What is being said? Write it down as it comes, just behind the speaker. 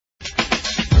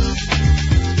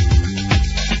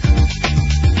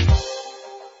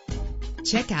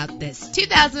Check out this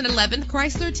 2011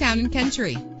 Chrysler Town &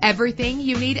 Country. Everything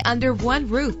you need under one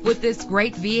roof with this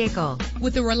great vehicle.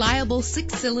 With a reliable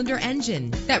 6-cylinder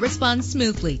engine that responds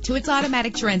smoothly to its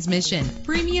automatic transmission.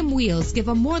 Premium wheels give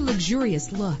a more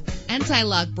luxurious look.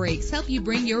 Anti-lock brakes help you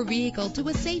bring your vehicle to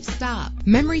a safe stop.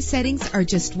 Memory settings are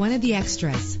just one of the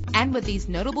extras. And with these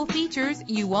notable features,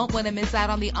 you won't want to miss out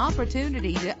on the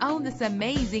opportunity to own this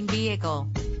amazing vehicle.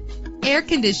 Air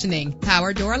conditioning,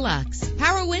 power door locks,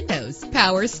 power windows,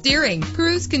 power steering,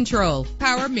 cruise control,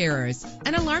 power mirrors,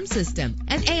 an alarm system,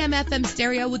 an AM/FM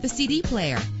stereo with a CD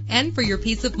player. And for your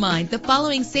peace of mind, the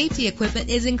following safety equipment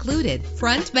is included: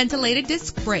 front ventilated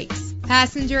disc brakes,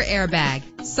 passenger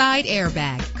airbag, side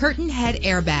airbag, curtain head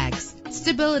airbags,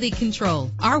 stability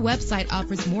control. Our website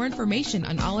offers more information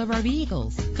on all of our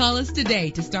vehicles. Call us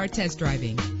today to start test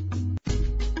driving.